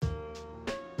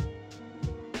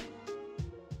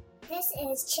This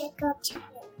is Checkup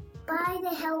by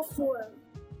the Health Forum.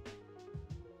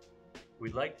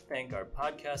 We'd like to thank our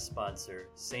podcast sponsor,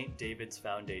 St. David's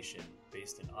Foundation,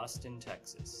 based in Austin,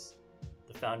 Texas.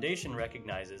 The foundation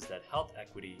recognizes that health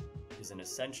equity is an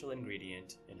essential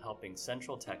ingredient in helping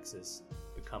Central Texas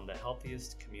become the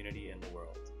healthiest community in the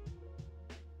world.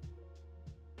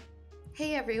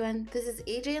 Hey everyone, this is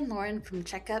AJ and Lauren from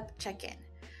Checkup Check-In.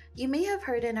 You may have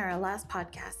heard in our last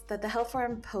podcast that the Health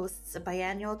Forum hosts a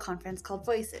biannual conference called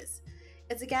Voices.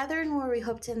 It's a gathering where we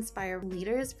hope to inspire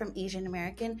leaders from Asian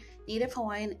American, Native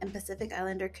Hawaiian, and Pacific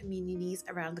Islander communities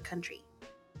around the country.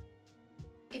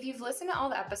 If you've listened to all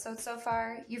the episodes so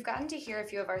far, you've gotten to hear a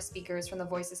few of our speakers from the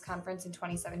Voices Conference in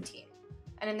 2017.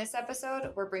 And in this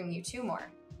episode, we're bringing you two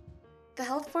more. The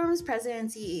Health Forum's president and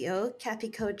CEO, Kathy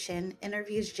Ko Chin,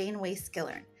 interviews Jane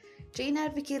Way-Skillern. Jane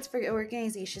advocates for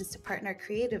organizations to partner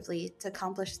creatively to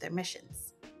accomplish their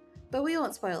missions. But we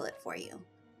won't spoil it for you.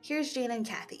 Here's Jane and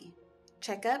Kathy.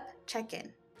 Check up, check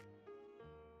in.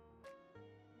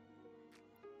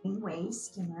 Jane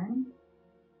Way-Skillern.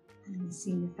 I'm a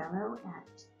senior fellow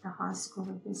at the Haas School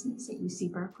of Business at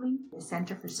UC Berkeley, the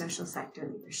Center for Social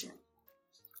Sector Leadership.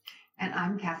 And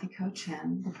I'm Kathy Ko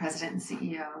Chin, the president and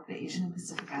CEO of the Asian and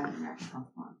Pacific Island American Health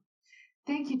Forum.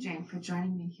 Thank you, Jane, for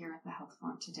joining me here at the Health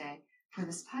Forum today for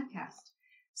this podcast.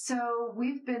 So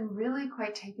we've been really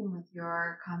quite taken with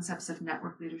your concepts of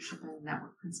network leadership and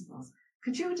network principles.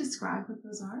 Could you describe what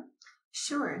those are?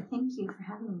 Sure. Thank you for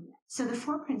having me. So the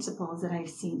 4 principles that I've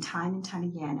seen time and time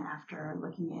again after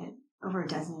looking at over a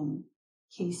dozen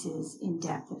cases in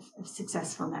depth of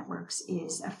successful networks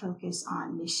is a focus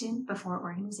on mission before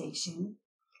organization,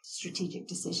 strategic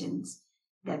decisions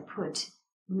that put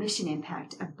mission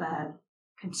impact above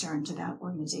concerns about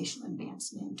organizational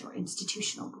advancement or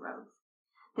institutional growth.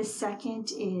 The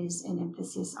second is an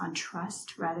emphasis on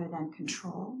trust rather than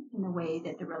control in the way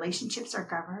that the relationships are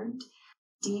governed,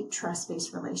 deep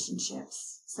trust-based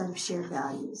relationships, set of shared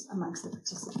values amongst the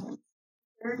participants.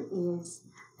 Third is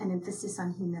an emphasis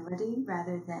on humility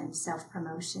rather than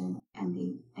self-promotion and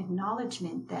the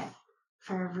acknowledgement that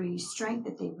for every strength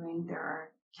that they bring, there are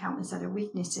countless other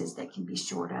weaknesses that can be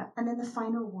shored up. And then the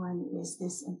final one is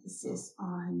this emphasis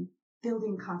on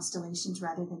building constellations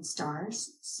rather than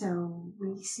stars. So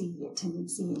we see a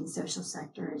tendency in the social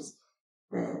sector is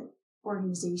the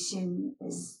organization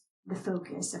is the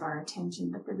focus of our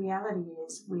attention. But the reality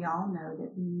is we all know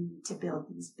that we need to build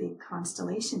these big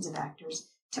constellations of actors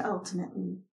to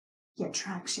ultimately get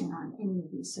traction on any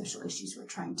of these social issues we're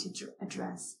trying to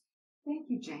address.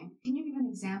 Thank you, Jane. Can you give an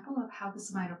example of how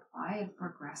this might apply for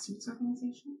a grassroots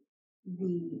organization?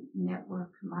 The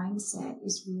network mindset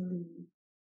is really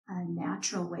a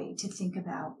natural way to think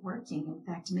about working. In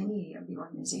fact, many of the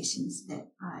organizations that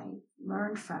I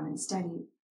learned from and studied,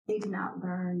 they did not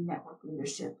learn network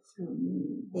leadership through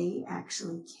me. They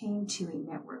actually came to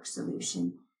a network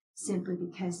solution simply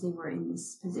because they were in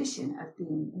this position of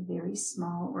being a very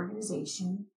small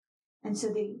organization. And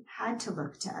so they had to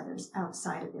look to others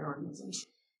outside of their organization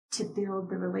to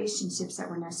build the relationships that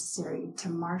were necessary to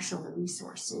marshal the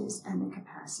resources and the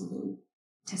capacity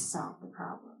to solve the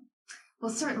problem. Well,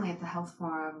 certainly at the Health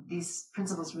Forum, these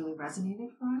principles really resonated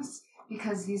for us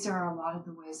because these are a lot of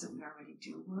the ways that we already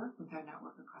do work with our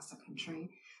network across the country.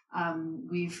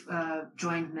 We've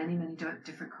joined many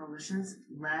different coalitions,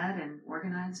 led and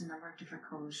organized a number of different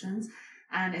coalitions.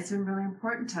 And it's been really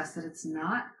important to us that it's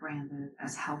not branded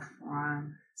as Health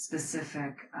Forum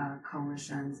specific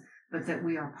coalitions, but that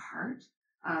we are part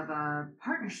of a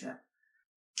partnership.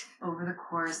 Over the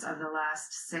course of the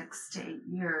last 6 to 8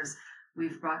 years,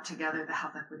 we've brought together the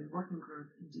Health Equity Working Group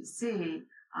in DC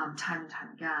time and time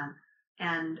again.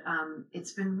 And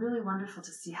it's been really wonderful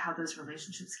to see how those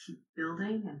relationships keep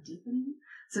building and deepening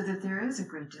so that there is a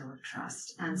great deal of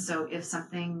trust. And so if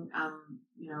something,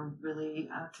 really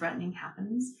threatening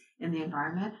happens in the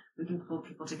environment, we can pull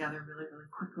people together really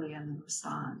quickly and then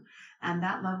respond. And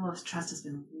that level of trust has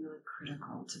been really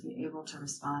critical to be able to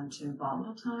respond to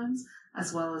volatile times,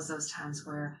 as well as those times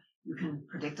where you can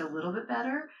predict a little bit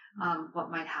better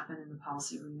what might happen in the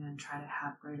policy arena and try to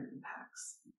have greater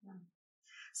impacts. Yeah.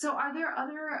 So are there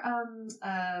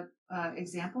other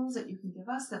examples that you can give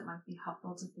us that might be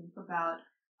helpful to think about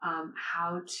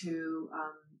how to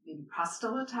maybe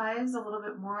proselytize a little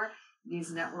bit more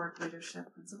these network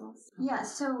leadership principles? Yeah,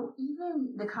 so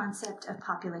even the concept of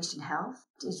population health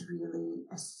is really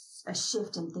a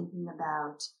shift in thinking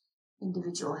about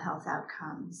individual health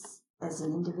outcomes as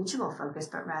an individual focus,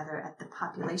 but rather at the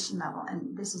population level.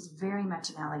 And this is very much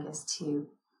analogous to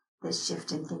this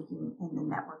shift in thinking in the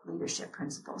network leadership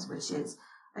principles, which is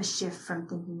a shift from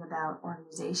thinking about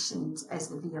organizations as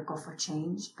the vehicle for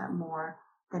change, but more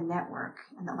the network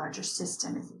and the larger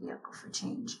system as a vehicle for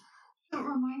change. It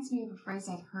reminds me of a phrase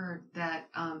I've heard that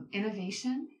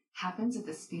innovation happens at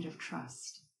the speed of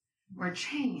trust, or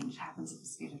change happens at the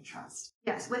speed of trust.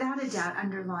 Yes, without a doubt,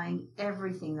 underlying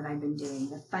everything that I've been doing,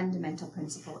 the fundamental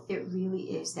principle, it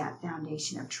really is that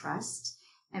foundation of trust.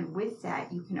 And with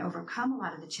that, you can overcome a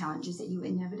lot of the challenges that you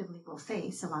inevitably will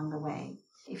face along the way.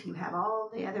 If you have all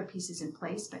the other pieces in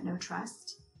place but no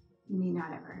trust, you may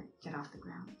not ever get off the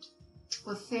ground.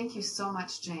 Well, thank you so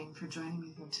much, Jane, for joining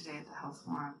me here today at the Health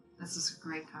Forum. This was a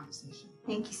great conversation.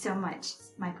 Thank you so much.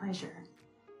 It's my pleasure.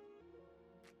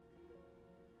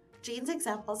 Jane's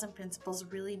examples and principles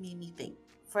really made me think.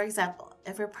 For example,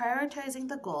 if we're prioritizing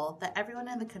the goal that everyone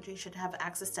in the country should have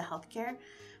access to healthcare,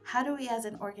 how do we as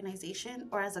an organization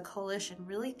or as a coalition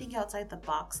really think outside the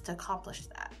box to accomplish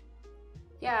that?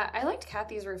 Yeah, I liked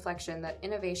Kathy's reflection that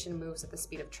innovation moves at the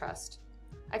speed of trust.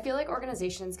 I feel like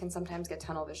organizations can sometimes get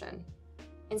tunnel vision.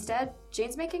 Instead,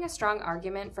 Jane's making a strong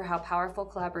argument for how powerful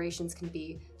collaborations can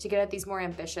be to get at these more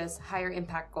ambitious, higher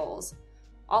impact goals.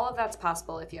 All of that's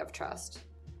possible if you have trust.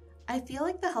 I feel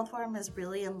like the Health Forum is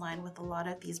really in line with a lot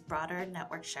of these broader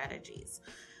network strategies.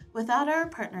 Without our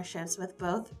partnerships with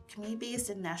both community-based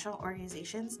and national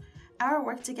organizations, our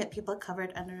work to get people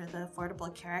covered under the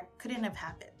Affordable Care Act couldn't have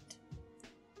happened.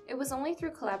 It was only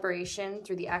through collaboration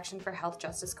through the Action for Health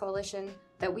Justice Coalition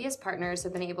that we as partners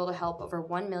have been able to help over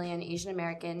 1 million Asian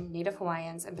American, Native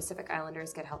Hawaiians, and Pacific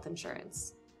Islanders get health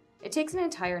insurance. It takes an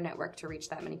entire network to reach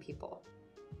that many people.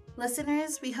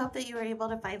 Listeners, we hope that you were able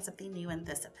to find something new in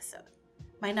this episode.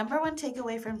 My number one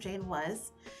takeaway from Jane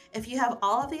was, if you have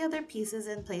all of the other pieces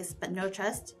in place but no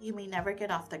trust, you may never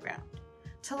get off the ground.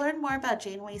 To learn more about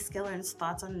Janeway Skillern's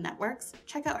thoughts on networks,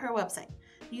 check out her website,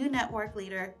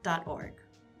 newnetworkleader.org.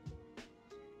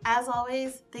 As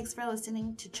always, thanks for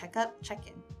listening to Check Up, Check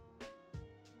In.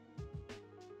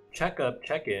 Check Up,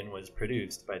 Check In was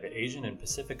produced by the Asian and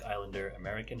Pacific Islander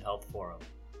American Health Forum.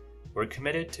 We're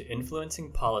committed to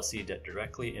influencing policy that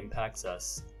directly impacts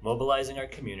us, mobilizing our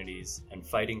communities, and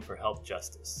fighting for health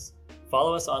justice.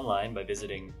 Follow us online by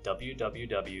visiting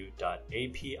www.apiahf.org.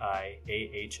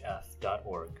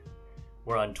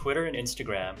 We're on Twitter and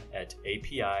Instagram at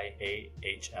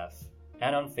APIAHF,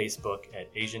 and on Facebook at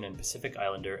Asian and Pacific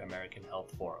Islander American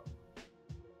Health Forum.